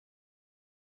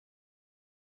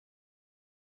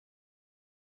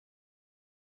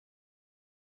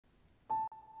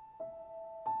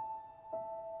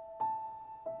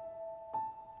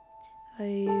Are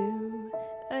you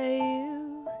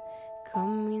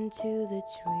coming to the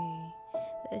tree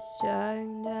that's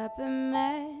joined up in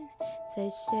man? They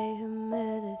say who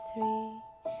met the three.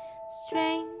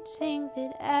 Strange thing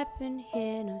that happened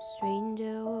here, no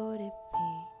stranger would it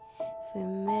be if we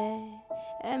met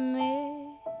at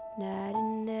midnight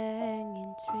in the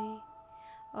hanging tree.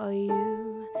 Are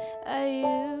you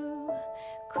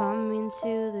coming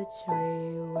to the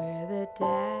tree where the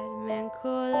dead man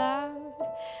called out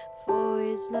for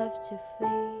his love to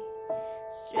flee?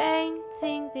 Strange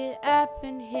thing that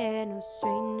happened here, no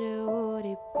stranger would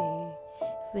it be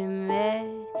if we met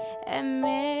at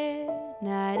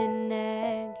midnight in the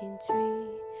hanging tree.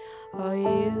 Are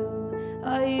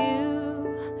you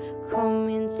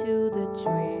coming to the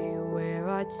tree where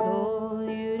I told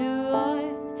you to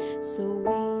run so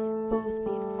we'd both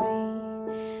be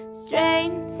free?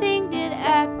 Strange thing that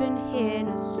happened here,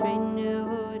 no stranger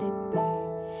would it be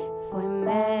if we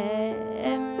met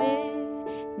at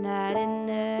midnight in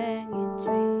the hanging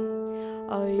tree.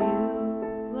 Are you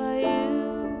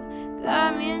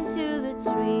coming to the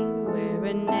tree where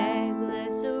a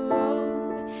necklace of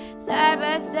rope side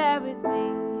by side with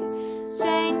me?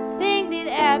 Strange thing that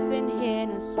happened here,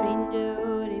 no stranger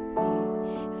would it be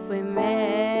if we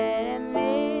met at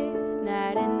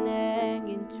midnight in the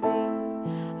hanging tree.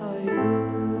 Are you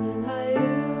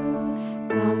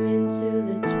coming to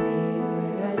the tree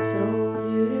where I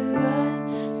told you to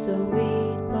run so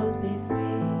we'd both be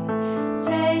free?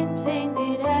 Strange thing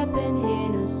that happened here,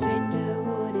 no stranger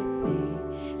would it be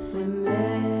if we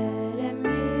met at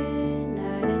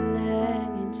midnight in the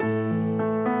hanging tree.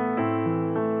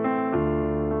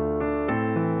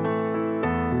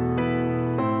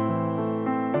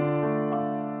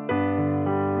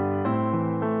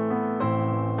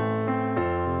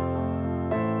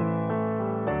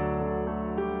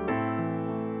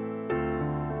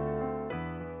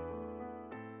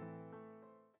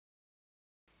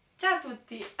 Ciao a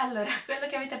tutti! Allora, quello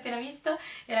che avete appena visto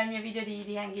era il mio video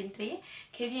di Hanging Tree,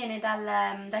 che viene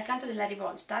dal canto della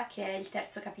rivolta, che è il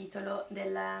terzo capitolo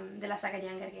della saga di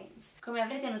Hunger Games. Come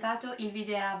avrete notato, il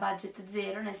video era a budget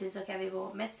zero, nel senso che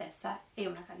avevo me stessa e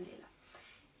una candela.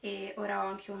 E ora ho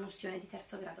anche un ustione di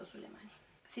terzo grado sulle mani.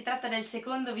 Si tratta del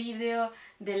secondo video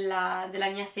della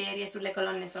mia serie sulle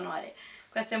colonne sonore.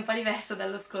 Questo è un po' diverso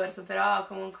dallo scorso, però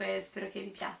comunque spero che vi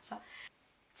piaccia.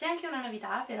 C'è anche una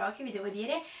novità però che vi devo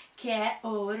dire, che è,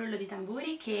 rullo di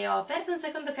tamburi, che ho aperto un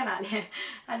secondo canale.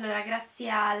 Allora,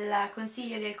 grazie al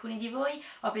consiglio di alcuni di voi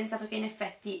ho pensato che in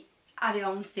effetti aveva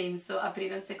un senso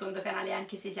aprire un secondo canale,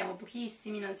 anche se siamo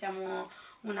pochissimi, non siamo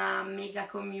una mega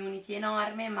community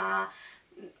enorme, ma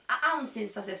ha un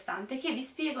senso a sé stante, che vi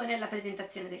spiego nella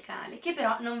presentazione del canale, che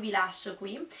però non vi lascio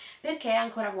qui perché è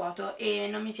ancora vuoto e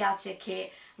non mi piace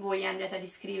che voi andiate ad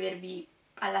iscrivervi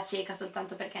alla cieca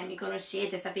soltanto perché mi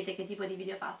conoscete, sapete che tipo di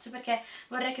video faccio, perché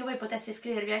vorrei che voi poteste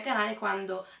iscrivervi al canale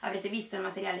quando avrete visto il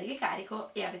materiale che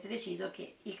carico e avete deciso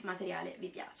che il materiale vi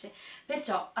piace.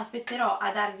 Perciò aspetterò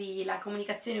a darvi la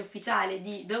comunicazione ufficiale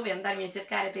di dove andarmi a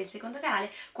cercare per il secondo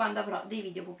canale quando avrò dei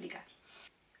video pubblicati.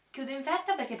 Chiudo in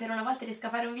fretta perché per una volta riesco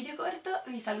a fare un video corto,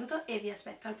 vi saluto e vi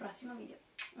aspetto al prossimo video.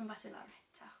 Un bacio enorme!